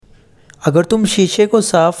अगर तुम शीशे को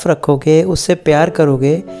साफ रखोगे, उससे प्यार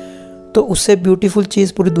करोगे, तो उससे ब्यूटीफुल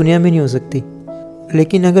चीज़ पूरी दुनिया में नहीं हो सकती।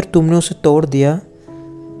 लेकिन अगर तुमने उसे तोड़ दिया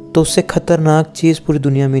तो उससे खतरनाक चीज़ पूरी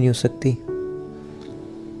दुनिया में नहीं हो सकती।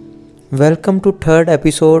 Welcome to third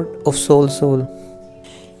episode of soul soul.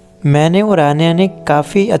 मैंने और आन्या ने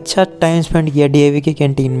काफ़ी अच्छा टाइम स्पेंड किया डीएवी की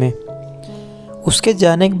कैंटीन में। उसके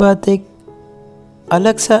जाने के बाद एक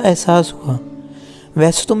अलग सा एहसास हुआ।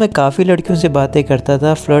 वैसे तो मैं काफ़ी लड़कियों से बातें करता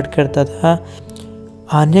था, फ्लर्ट करता था।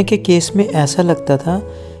 आन्या के केस में ऐसा लगता था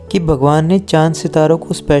कि भगवान ने चांद सितारों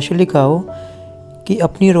को स्पेशली कहा हो कि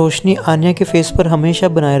अपनी रोशनी आन्या के फेस पर हमेशा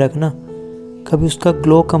बनाए रखना, कभी उसका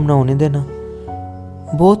ग्लो कम ना होने देना।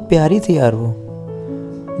 बहुत प्यारी थी यार वो।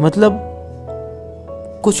 मतलब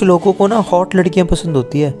कुछ लोगों को ना हॉट लड़कियां पसंद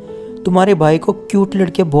होती है, तुम्हारे भाई को क्यूट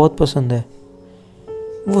लड़कियां बहुत पसंद है।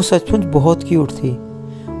 वो सचमुच बहुत क्यूट थी।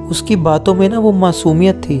 उसकी बातों में ना वो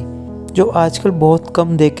मासूमियत थी जो आजकल बहुत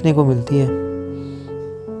कम देखने को मिलती है।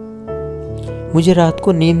 मुझे रात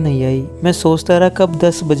को नींद नहीं आई। मैं सोचता रहा कब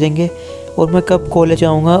 10 बजेंगे और मैं कब कॉलेज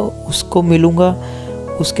आऊँगा, उसको मिलूँगा,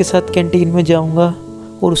 उसके साथ कैंटीन में जाऊँगा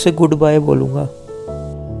और उसे गुड बाय बोलूँगा।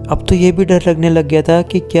 अब तो ये भी डर लगने लग गया था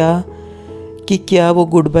कि क्या वो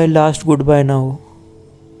good by last good bye ना हो।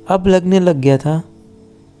 अब लगने लग गया था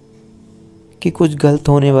कि कुछ गलत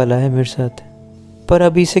होने वाला है मेरे साथ। पर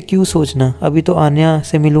अभी से क्यों सोचना, अभी तो आन्या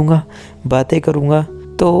से मिलूँगा, बातें करूँगा।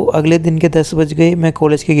 तो अगले दिन के 10 बज गए। मैं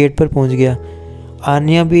कॉलेज के गेट पर पहुँच गया।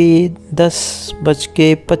 आन्या भी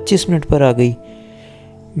 10:25 पर आ गई।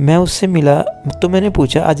 मैं उससे मिला तो मैंने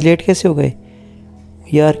पूछा आज लेट कैसे हो गए।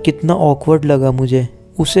 यार कितना ऑकवर्ड लगा मुझे,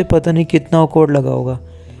 उसे पता नहीं कितना ऑकवर्ड लगा होगा।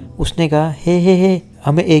 उसने कहा हे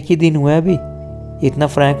हमें एक ही दिन हुआ है अभी, इतना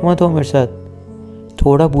फ्रैंक मत हो मेरे साथ।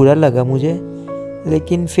 थोड़ा बुरा लगा मुझे,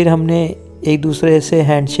 लेकिन फिर हमने एक दूसरे से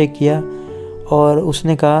हैंडशेक किया और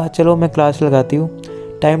उसने कहा चलो मैं क्लास लगाती हूँ,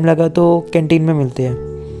 टाइम लगा तो कैंटीन में मिलते हैं।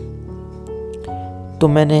 तो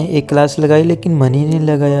मैंने एक क्लास लगाई, लेकिन मन ही नहीं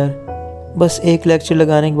लगा यार। बस एक लेक्चर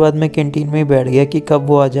लगाने के बाद मैं कैंटीन में ही बैठ गया कि कब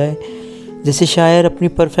वो आ जाए। जैसे शायर अपनी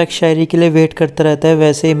परफेक्ट शायरी के लिए वेट करता रहता है,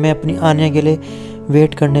 वैसे ही मैं अपनी आन्या के लिए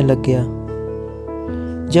वेट करने लग गया।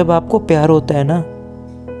 जब आपको प्यार होता है ना,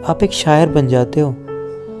 आप एक शायर बन जाते हो।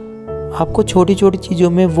 आपको छोटी छोटी चीज़ों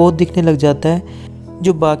में वो दिखने लग जाता है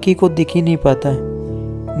जो बाकी को दिख ही नहीं पाता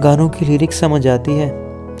है। गानों की लिरिक्स समझ आती है।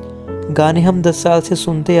 गाने हम 10 साल से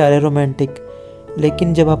सुनते आ रहे रोमांटिक,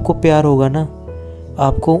 लेकिन जब आपको प्यार होगा ना,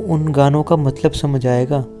 आपको उन गानों का मतलब समझ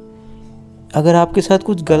आएगा। अगर आपके साथ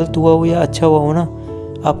कुछ गलत हुआ हो या अच्छा हुआ हो ना,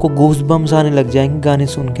 आपको गूज़ बम्स आने लग जाएंगे गाने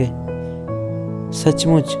सुन के।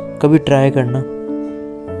 सचमुच कभी ट्राई करना।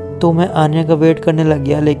 तो मैं आन्या का वेट करने लग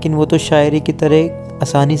गया, लेकिन वो तो शायरी की तरह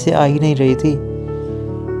आसानी से आ ही नहीं रही थी।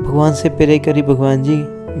 भगवान से प्रे करी, भगवान जी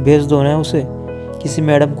भेज दो ना उसे, किसी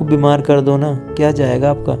मैडम को बीमार कर दो ना, क्या जाएगा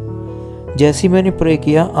आपका। जैसे ही मैंने प्रे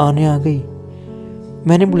किया, आन्या आ गई।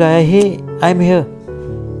 मैंने बुलाया हे आई एम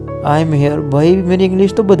हेयर। भाई मेरी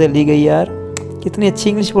इंग्लिश तो बदल ही गई यार, कितनी अच्छी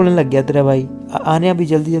इंग्लिश बोलने लग गया तेरा भाई। आन्या भी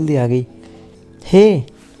जल्दी जल्दी आ गई। हे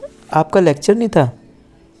आपका लेक्चर नहीं था?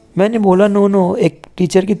 मैंने बोला नो, एक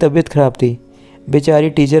टीचर की तबीयत ख़राब थी। बेचारी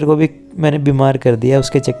टीचर को भी मैंने बीमार कर दिया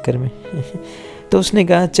उसके चक्कर में। तो उसने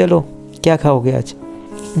कहा चलो क्या खाओगे आज।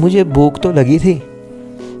 मुझे भूख तो लगी थी,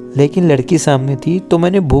 लेकिन लड़की सामने थी तो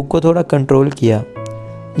मैंने भूख को थोड़ा कंट्रोल किया।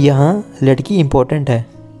 यहाँ लड़की इम्पोर्टेंट है,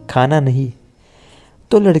 खाना नहीं।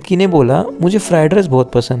 तो लड़की ने बोला मुझे फ्राइड राइस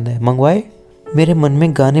बहुत पसंद है, मंगवाए। मेरे मन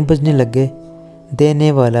में गाने बजने लग गए।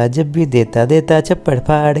 देने वाला जब भी देता चप्पड़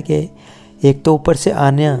फाड़ के। एक तो ऊपर से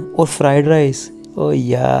आन्या और फ्राइड राइस। ओ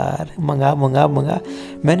यार मंगा।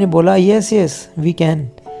 मैंने बोला यस वी कैन।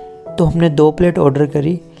 तो हमने 2 प्लेट ऑर्डर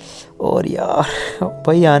करी। और यार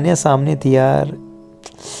भाई आन्या सामने थी यार,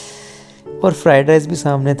 और फ्राइड राइस भी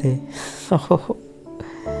सामने थे।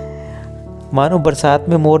 मानो बरसात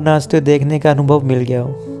में मोर नाचते हुए देखने का अनुभव मिल गया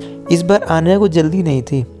हो। इस बार आन्या को जल्दी नहीं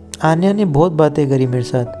थी। आन्या ने बहुत बातें करी मेरे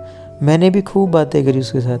साथ, मैंने भी खूब बातें करी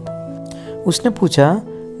उसके साथ। उसने पूछा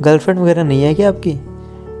गर्लफ्रेंड वगैरह नहीं है क्या आपकी?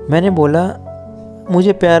 मैंने बोला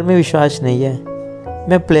मुझे प्यार में विश्वास नहीं है,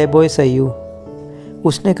 मैं प्ले बॉय सही हूँ।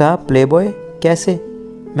 उसने कहा प्ले बॉय कैसे?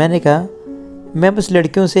 मैंने कहा मैं बस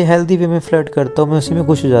लड़कियों से हेल्दी वे में फ्लर्ट करता हूँ, मैं उसी में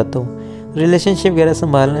खुश हो जाता हूँ। रिलेशनशिप वगैरह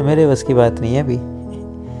संभालना मेरे बस की बात नहीं है अभी।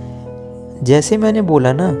 जैसे मैंने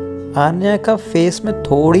बोला ना, आन्या का फेस में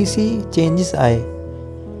थोड़ी सी चेंजेस आए।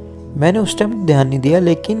 मैंने उस टाइम ध्यान नहीं दिया,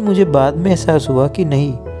 लेकिन मुझे बाद में एहसास हुआ कि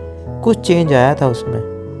नहीं, कुछ चेंज आया था उसमें।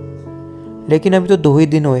 लेकिन अभी तो 2 ही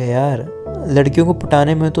दिन हुए यार, लड़कियों को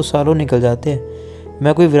पटाने में तो सालों निकल जाते हैं।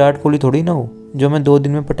 मैं कोई विराट कोहली थोड़ी ना हूँ जो मैं 2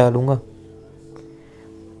 दिन में पटा लूँगा।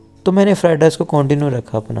 तो मैंने फ्राइड राइस को कंटिन्यू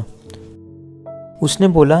रखा अपना। उसने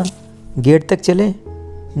बोला गेट तक चले।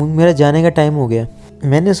 मेरा जाने का टाइम हो गया।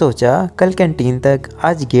 मैंने सोचा कल कैंटीन तक,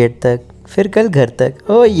 आज गेट तक, फिर कल घर तक।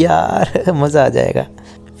 ओ यार मज़ा आ जाएगा।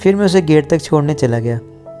 फिर मैं उसे गेट तक छोड़ने चला गया।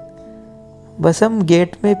 बस हम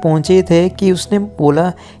गेट में पहुंचे ही थे कि उसने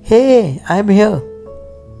बोला, हे आई एम हियर।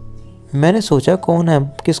 मैंने सोचा कौन है,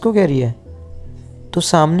 किसको कह रही है। तो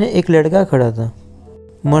सामने एक लड़का खड़ा था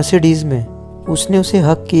मर्सिडीज़ में। उसने उसे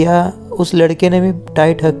हक किया, उस लड़के ने भी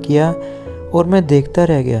टाइट हक किया और मैं देखता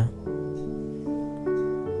रह गया।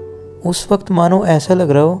 उस वक्त मानो ऐसा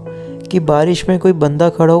लग रहा हो कि बारिश में कोई बंदा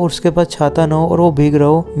खड़ा हो और उसके पास छाता ना हो और वो भीग रहा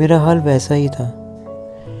हो। मेरा हाल वैसा ही था।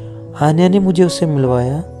 आन्या ने मुझे उससे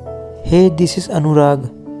मिलवाया। हे this is Anurag.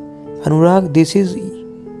 Anurag this is,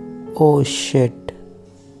 oh shit,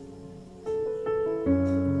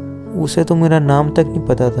 उसे तो मेरा नाम तक नहीं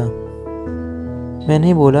पता था।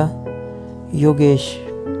 मैंने बोला योगेश।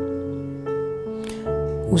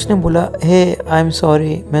 उसने बोला हे आई एम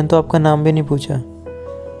सॉरी, मैंने तो आपका नाम भी नहीं पूछा।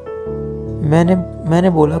 मैंने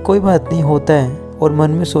बोला कोई बात नहीं, होता है। और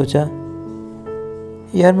मन में सोचा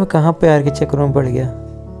यार मैं कहाँ प्यार के चक्करों में पड़ गया,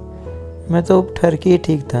 मैं तो ठरकी ही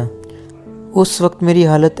ठीक था। उस वक्त मेरी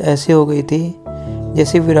हालत ऐसे हो गई थी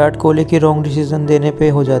जैसे विराट कोहली की रॉन्ग डिसीजन देने पे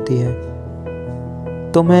हो जाती है।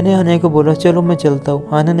 तो मैंने आने को बोला चलो मैं चलता हूँ।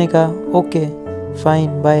 आने ने कहा okay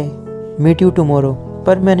fine bye, meet you tomorrow.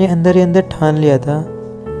 पर मैंने अंदर ही अंदर ठान लिया था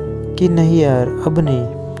कि नहीं यार,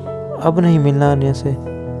 अब नहीं मिलना आने से।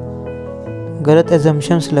 गलत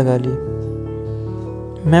एजम्पशंस लगा ली।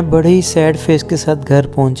 मैं बड़े ही सैड फेस के साथ घर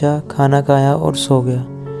पहुंचा, खाना खाया और सो गया।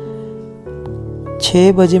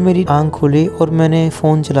 6 बजे मेरी आंख खुली और मैंने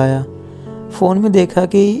फ़ोन चलाया। फ़ोन में देखा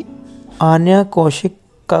कि आन्या कौशिक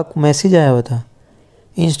का मैसेज आया हुआ था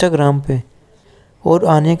इंस्टाग्राम पे। और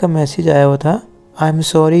आन्या का मैसेज आया हुआ था, I am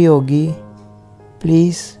sorry Yogi,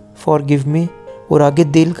 please forgive me. और आगे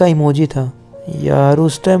दिल का इमोजी था। यार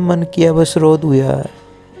उस टाइम मन किया बस रो दूँ यार।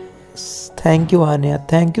 Thank you Anya,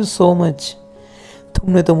 thank you so much,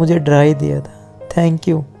 तुमने तो मुझे डरा ही दिया था, थैंक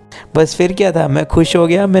यू। बस फिर क्या था, मैं खुश हो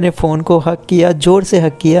गया। मैंने फ़ोन को हक किया, ज़ोर से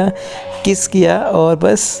हक किया, किस किया और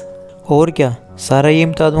बस। और क्या, सारा ये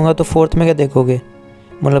बता दूंगा तो फोर्थ में क्या देखोगे,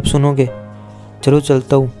 मतलब सुनोगे। चलो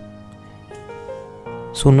चलता हूँ,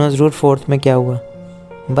 सुनना ज़रूर फोर्थ में क्या हुआ।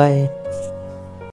 बाय।